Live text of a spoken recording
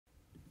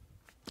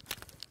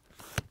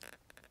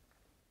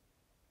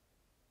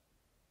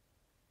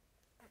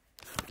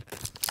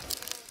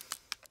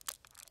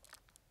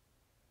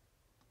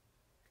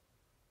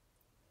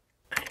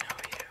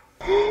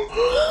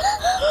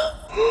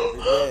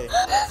day.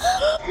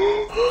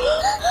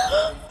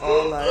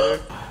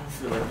 All-nighter. I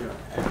feel like doing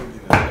everything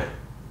today.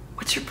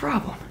 What's your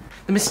problem?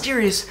 The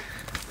mysterious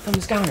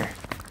thumbs downer.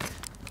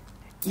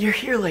 You're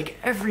here like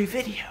every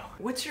video.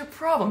 What's your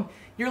problem?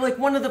 You're like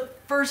one of the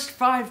first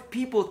 5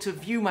 people to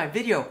view my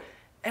video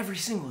every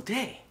single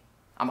day.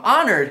 I'm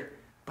honored,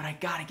 but I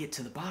gotta get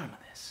to the bottom of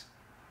this.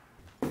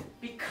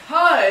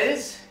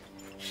 Because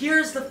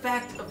here's the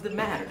fact of the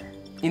matter.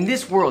 In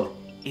this world,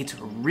 it's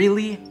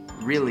really,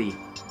 really,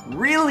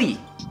 really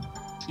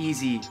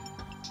easy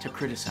to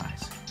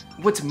criticize.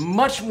 What's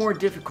much more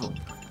difficult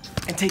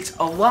and takes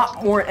a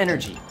lot more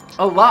energy,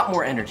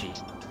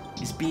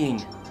 is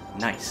being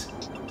nice.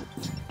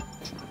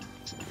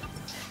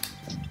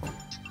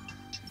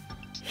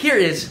 Here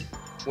is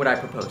what I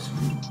propose.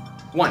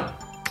 1,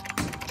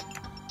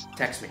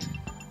 text me,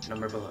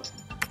 number below.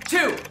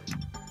 2,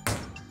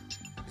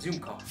 Zoom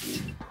call.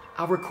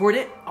 I'll record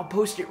it, I'll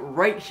post it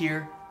right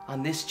here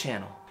on this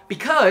channel.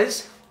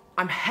 Because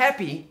I'm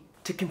happy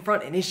to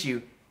confront an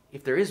issue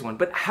if there is one,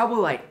 but how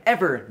will I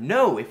ever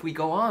know if we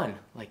go on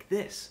like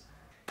this?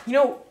 You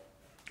know,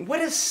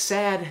 what a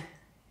sad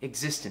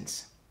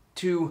existence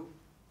to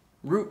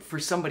root for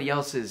somebody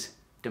else's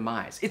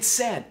demise. It's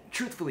sad,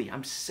 truthfully,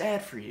 I'm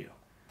sad for you.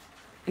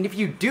 And if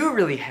you do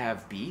really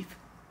have beef,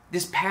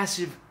 this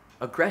passive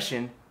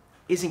aggression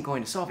isn't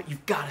going to solve it.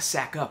 You've got to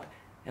sack up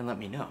and let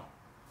me know.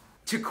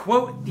 To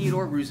quote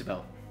Theodore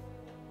Roosevelt,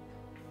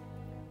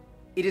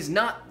 "It is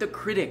not the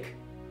critic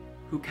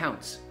who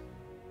counts,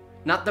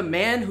 not the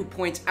man who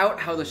points out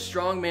how the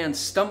strong man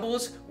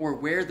stumbles or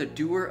where the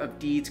doer of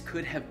deeds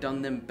could have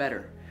done them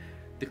better.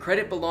 The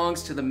credit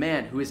belongs to the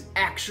man who is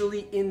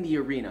actually in the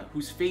arena,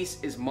 whose face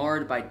is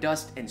marred by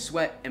dust and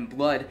sweat and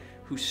blood,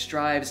 who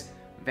strives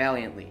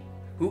valiantly,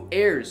 who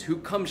errs, who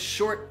comes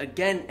short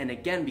again and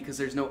again because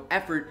there's no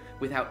effort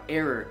without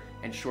error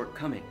and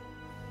shortcoming.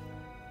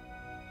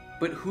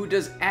 But who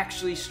does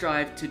actually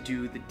strive to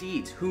do the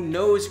deeds, who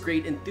knows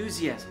great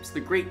enthusiasms, the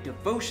great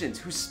devotions,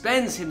 who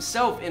spends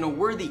himself in a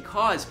worthy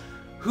cause,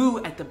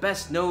 who at the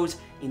best knows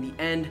in the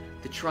end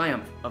the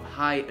triumph of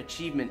high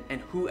achievement, and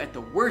who at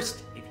the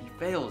worst, if he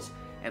fails,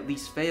 at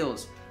least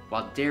fails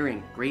while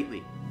daring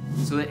greatly,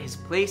 so that his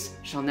place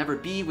shall never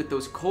be with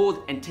those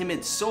cold and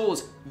timid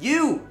souls,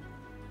 you,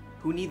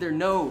 who neither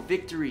know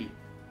victory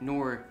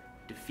nor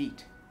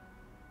defeat."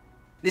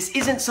 This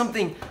isn't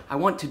something I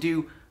want to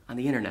do on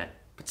the internet,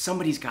 but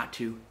somebody's got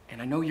to,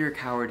 and I know you're a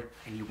coward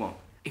and you won't.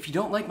 If you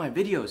don't like my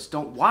videos,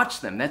 don't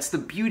watch them. That's the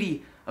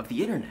beauty of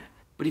the internet.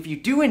 But if you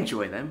do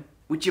enjoy them,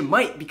 which you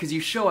might because you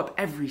show up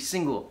every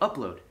single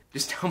upload,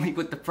 just tell me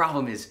what the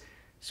problem is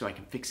so I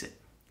can fix it.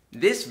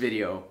 This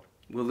video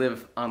will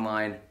live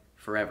online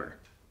forever.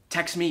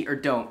 Text me or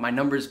don't, my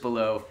number's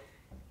below,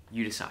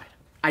 you decide.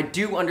 I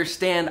do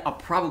understand I'll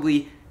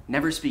probably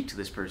never speak to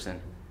this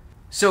person.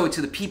 So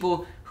to the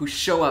people who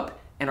show up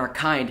and are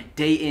kind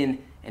day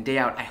in and day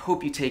out, I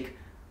hope you take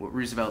what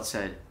Roosevelt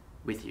said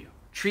with you.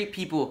 Treat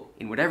people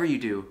in whatever you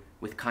do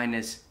with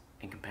kindness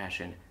and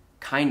compassion.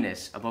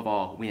 Kindness, above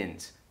all,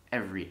 wins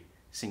every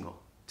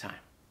single time.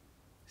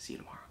 See you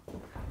tomorrow.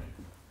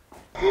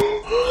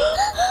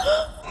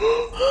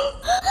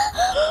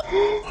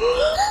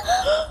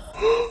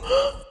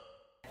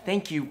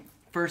 Thank you,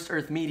 First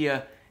Earth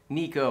Media,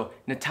 Nico,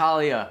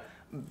 Natalia,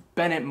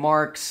 Bennett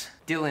Marks,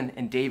 Dylan,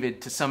 and David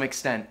to some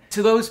extent.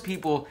 To those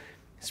people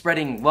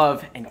spreading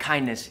love and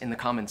kindness in the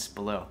comments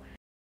below.